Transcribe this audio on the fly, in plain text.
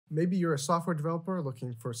Maybe you're a software developer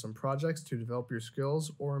looking for some projects to develop your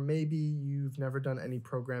skills, or maybe you've never done any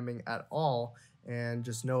programming at all and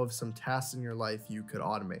just know of some tasks in your life you could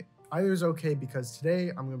automate. Either is okay, because today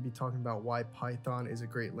I'm going to be talking about why Python is a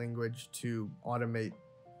great language to automate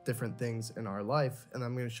different things in our life, and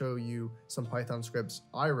I'm going to show you some Python scripts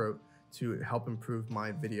I wrote to help improve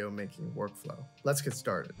my video making workflow. Let's get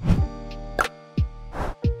started.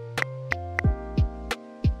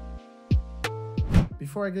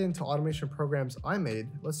 Before I get into automation programs I made,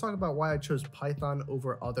 let's talk about why I chose Python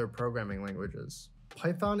over other programming languages.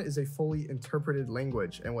 Python is a fully interpreted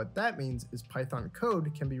language, and what that means is Python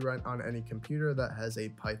code can be run on any computer that has a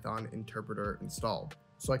Python interpreter installed.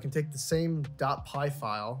 So I can take the same .py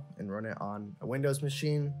file and run it on a Windows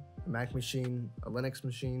machine, a Mac machine, a Linux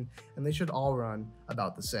machine, and they should all run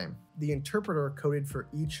about the same. The interpreter coded for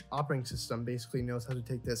each operating system basically knows how to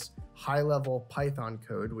take this high-level Python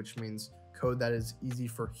code, which means code that is easy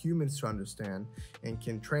for humans to understand, and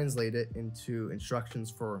can translate it into instructions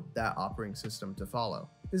for that operating system to follow.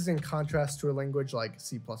 This is in contrast to a language like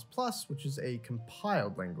C++, which is a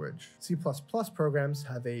compiled language. C++ programs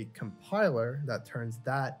have a compiler that turns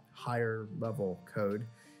that higher level code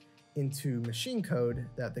into machine code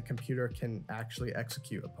that the computer can actually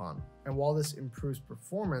execute upon. And while this improves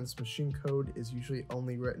performance, machine code is usually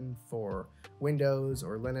only written for Windows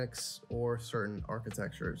or Linux or certain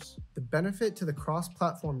architectures. The benefit to the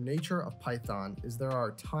cross-platform nature of Python is there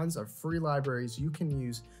are tons of free libraries you can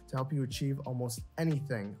use to help you achieve almost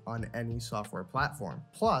anything on any software platform.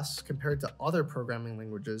 Plus, compared to other programming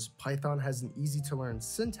languages, Python has an easy-to-learn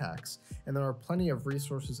syntax, and there are plenty of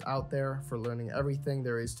resources out there for learning everything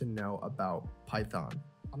there is to know about Python.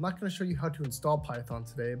 I'm not going to show you how to install Python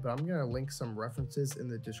today, but I'm going to link some references in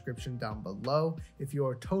the description down below if you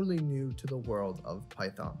are totally new to the world of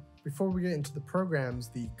Python. Before we get into the programs,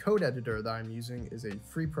 the code editor that I'm using is a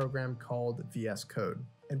free program called VS Code.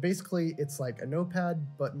 And basically, it's like a notepad,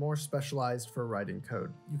 but more specialized for writing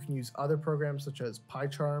code. You can use other programs such as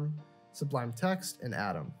PyCharm, Sublime Text, and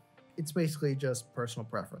Atom. It's basically just personal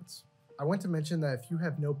preference. I want to mention that if you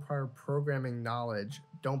have no prior programming knowledge,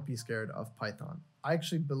 don't be scared of Python. I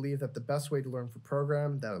actually believe that the best way to learn for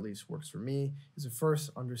program, that at least works for me, is to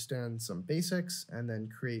first understand some basics and then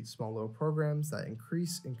create small little programs that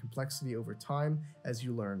increase in complexity over time as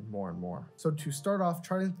you learn more and more. So to start off,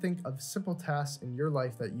 try to think of simple tasks in your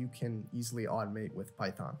life that you can easily automate with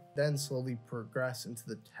Python. Then slowly progress into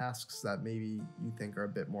the tasks that maybe you think are a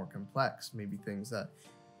bit more complex, maybe things that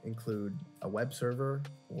include a web server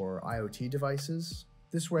or IoT devices.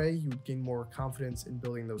 This way, you would gain more confidence in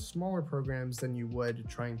building those smaller programs than you would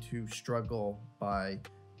trying to struggle by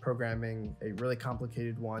programming a really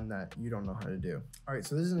complicated one that you don't know how to do. All right,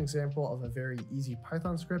 so this is an example of a very easy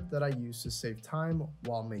Python script that I use to save time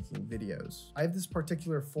while making videos. I have this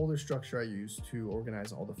particular folder structure I use to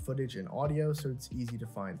organize all the footage and audio so it's easy to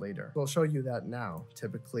find later. So I'll show you that now.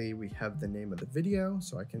 Typically, we have the name of the video,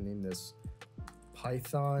 so I can name this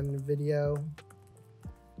Python video.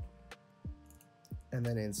 And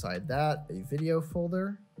then inside that, a video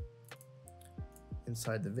folder.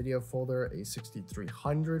 Inside the video folder, a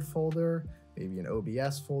 6300 folder, maybe an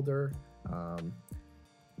OBS folder.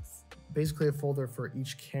 Basically a folder for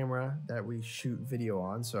each camera that we shoot video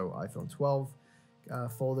on. So iPhone 12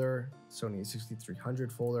 folder, Sony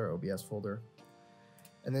 6300 folder, OBS folder.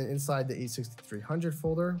 And then inside the A6300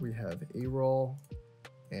 folder, we have A-roll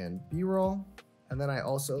and B-roll. And then I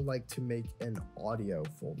also like to make an audio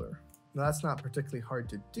folder. Now that's not particularly hard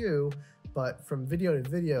to do, but from video to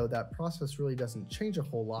video, that process really doesn't change a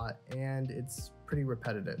whole lot and it's pretty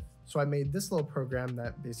repetitive. So I made this little program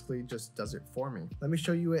that basically just does it for me. Let me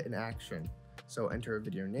show you it in action. So enter a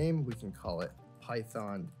video name, we can call it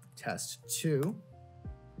Python Test 2.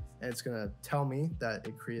 And it's gonna tell me that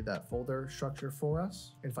it created that folder structure for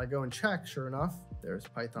us. And if I go and check, sure enough, there's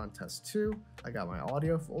Python Test 2. I got my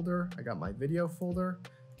audio folder, I got my video folder,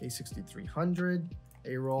 A6300,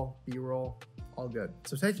 A-roll, B-roll, all good.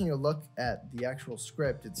 So taking a look at the actual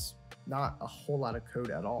script, it's not a whole lot of code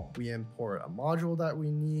at all. We import a module that we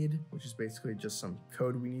need, which is basically just some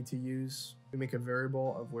code we need to use. We make a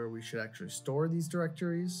variable of where we should actually store these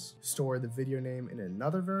directories, store the video name in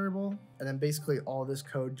another variable, and then basically all this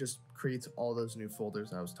code just creates all those new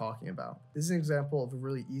folders I was talking about. This is an example of a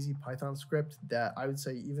really easy Python script that I would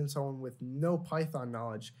say even someone with no Python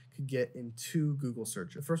knowledge could get in 2 Google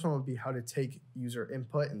searches. The first one would be how to take user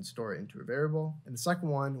input and store it into a variable, and the second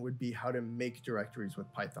one would be how to make directories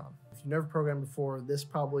with Python. If you've never programmed before, this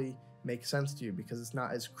probably makes sense to you because it's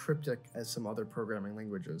not as cryptic as some other programming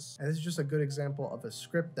languages. And this is just a good example of a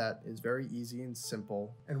script that is very easy and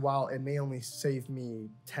simple. And while it may only save me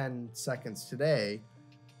 10 seconds today,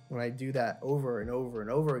 When I do that over and over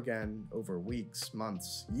and over again, over weeks,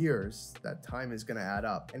 months, years, that time is going to add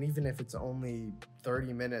up. And even if it's only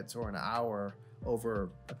 30 minutes or an hour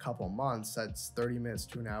over a couple months, that's 30 minutes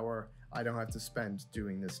to an hour I don't have to spend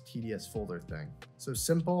doing this tedious folder thing. So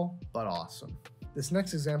simple, but awesome. This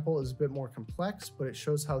next example is a bit more complex, but it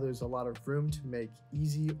shows how there's a lot of room to make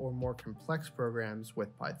easy or more complex programs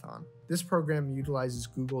with Python. This program utilizes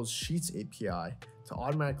Google's Sheets API to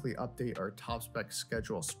automatically update our top spec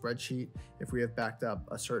schedule spreadsheet if we have backed up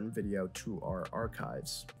a certain video to our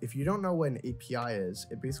archives. If you don't know what an API is,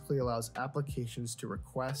 it basically allows applications to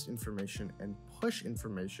request information and push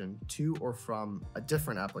information to or from a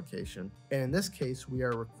different application. And in this case, we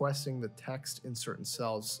are requesting the text in certain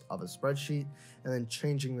cells of a spreadsheet and then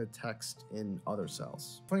changing the text in other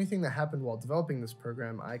cells. Funny thing that happened while developing this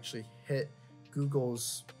program, I actually hit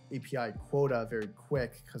Google's API quota very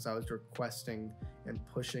quick because I was requesting and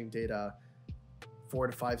pushing data 4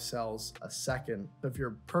 to 5 cells a second. So if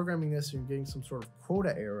you're programming this and you're getting some sort of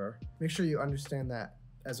quota error, make sure you understand that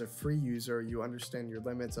as a free user, you understand your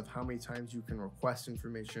limits of how many times you can request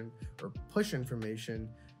information or push information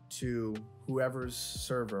to whoever's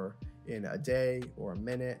server in a day or a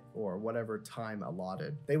minute or whatever time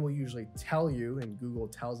allotted. They will usually tell you, and Google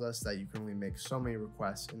tells us that you can only make so many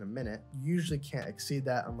requests in a minute. You usually can't exceed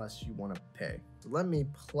that unless you want to pay. So let me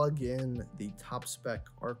plug in the top spec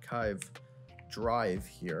archive drive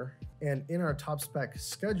here. And in our top spec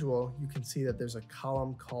schedule, you can see that there's a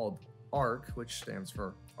column called ARC, which stands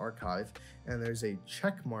for archive, and there's a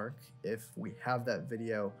check mark if we have that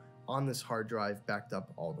video on this hard drive backed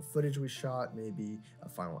up all the footage we shot, maybe a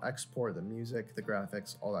final export, the music, the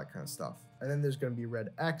graphics, all that kind of stuff. And then there's going to be red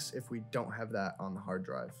X if we don't have that on the hard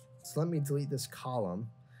drive. So let me delete this column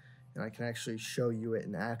and I can actually show you it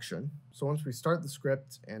in action. So once we start the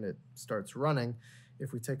script and it starts running,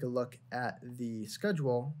 if we take a look at the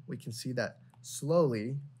schedule, we can see that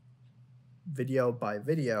slowly, video by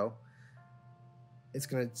video, it's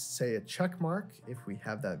going to say a check mark if we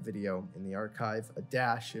have that video in the archive, a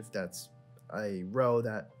dash if that's a row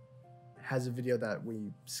that has a video that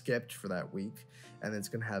we skipped for that week, and then it's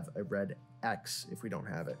going to have a red X if we don't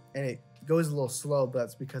have it. And it goes a little slow, but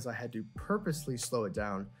that's because I had to purposely slow it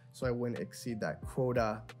down so I wouldn't exceed that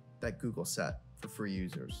quota that Google set for free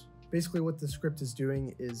users. Basically what the script is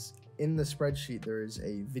doing is in the spreadsheet, there is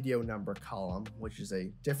a video number column, which is a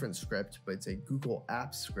different script, but it's a Google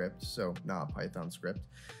Apps script, so not a Python script.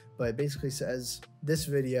 But it basically says this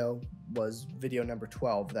video was video number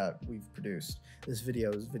 12 that we've produced. This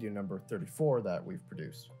video is video number 34 that we've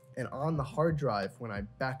produced. And on the hard drive, when I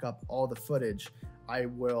back up all the footage, I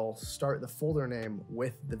will start the folder name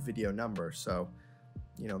with the video number. So,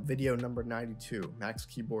 you know, video number 92, Max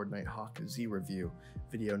Keyboard Nighthawk Z review.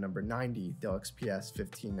 Video number 90, Dell XPS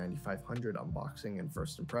 159500 unboxing and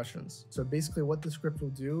first impressions. So basically what the script will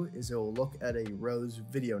do is it will look at a row's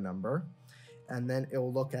video number, and then it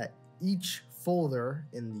will look at each folder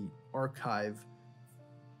in the archive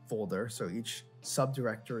folder, so each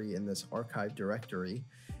subdirectory in this archive directory,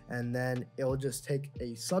 and then it'll just take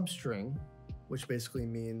a substring, which basically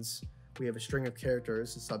means we have a string of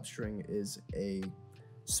characters. The substring is a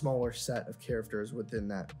smaller set of characters within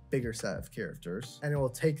that bigger set of characters, and it will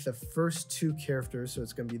take the first 2 characters, so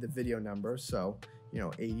it's going to be the video number, so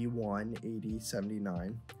 81, 80,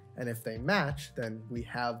 79, and if they match, then we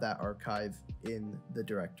have that archive in the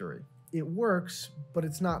directory. It works, but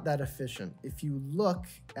it's not that efficient. If you look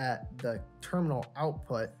at the terminal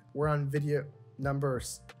output, we're on video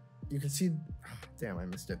numbers. You can see, damn, I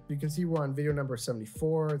missed it. You can see we're on video number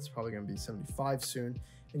 74. It's probably going to be 75 soon.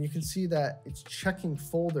 And you can see that it's checking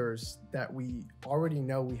folders that we already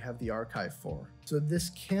know we have the archive for. So this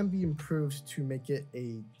can be improved to make it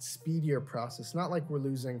a speedier process. Not like we're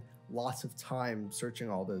losing lots of time searching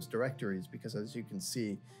all those directories, because as you can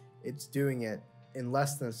see, it's doing it in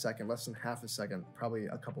less than a second, less than half a second, probably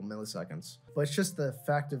a couple milliseconds. But it's just the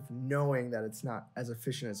fact of knowing that it's not as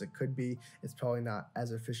efficient as it could be. It's probably not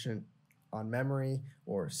as efficient on memory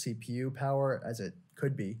or CPU power as it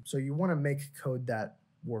could be. So you want to make code that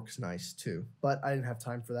works nice too. But I didn't have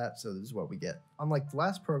time for that, so this is what we get. Unlike the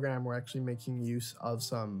last program, we're actually making use of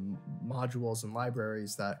some modules and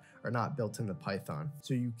libraries that are not built into Python.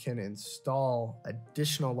 So you can install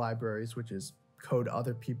additional libraries, which is code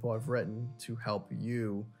other people have written to help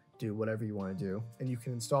you do whatever you want to do. And you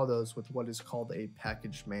can install those with what is called a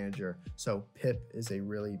package manager. So pip is a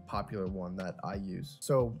really popular one that I use.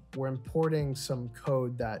 So we're importing some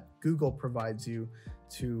code that Google provides you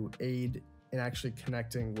to aid in actually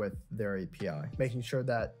connecting with their API, making sure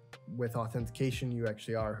that with authentication, you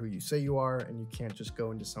actually are who you say you are, and you can't just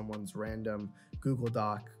go into someone's random Google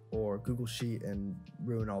Doc or Google Sheet and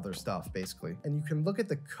ruin all their stuff, basically. And you can look at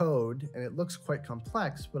the code and it looks quite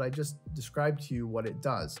complex, but I just described to you what it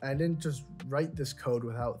does. I didn't just write this code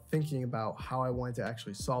without thinking about how I wanted to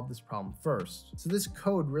actually solve this problem first. So this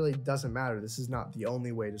code really doesn't matter. This is not the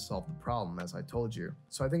only way to solve the problem, as I told you.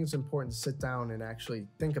 So I think it's important to sit down and actually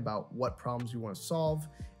think about what problems you want to solve,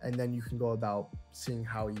 and then you can go about seeing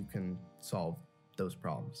how you can solve those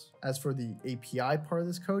problems. As for the API part of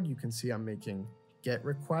this code, you can see I'm making GET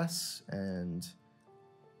requests and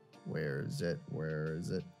where is it?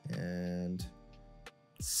 And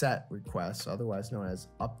SET requests, otherwise known as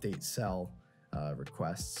update cell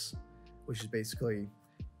requests, which is basically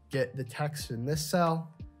get the text in this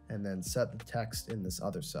cell and then set the text in this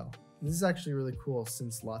other cell. And this is actually really cool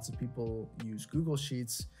since lots of people use Google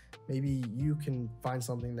Sheets. Maybe you can find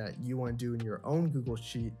something that you want to do in your own Google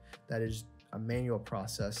Sheet that is a manual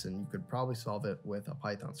process, and you could probably solve it with a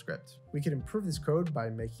Python script. We could improve this code by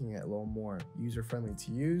making it a little more user-friendly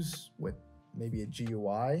to use with maybe a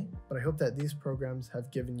GUI, but I hope that these programs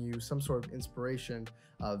have given you some sort of inspiration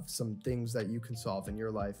of some things that you can solve in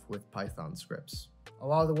your life with Python scripts. A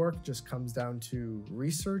lot of the work just comes down to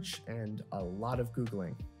research and a lot of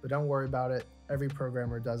Googling, but don't worry about it. Every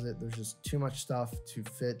programmer does it. There's just too much stuff to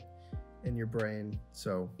fit in your brain.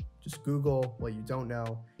 So just Google what you don't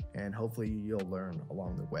know, and hopefully you'll learn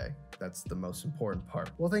along the way. That's the most important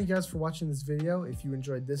part. Well, thank you guys for watching this video. If you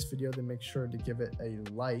enjoyed this video, then make sure to give it a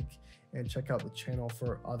like and check out the channel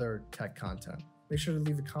for other tech content. Make sure to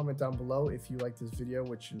leave a comment down below if you like this video,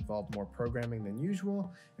 which involved more programming than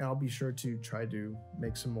usual, and I'll be sure to try to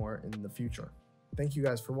make some more in the future. Thank you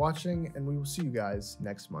guys for watching, and we will see you guys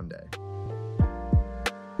next Monday.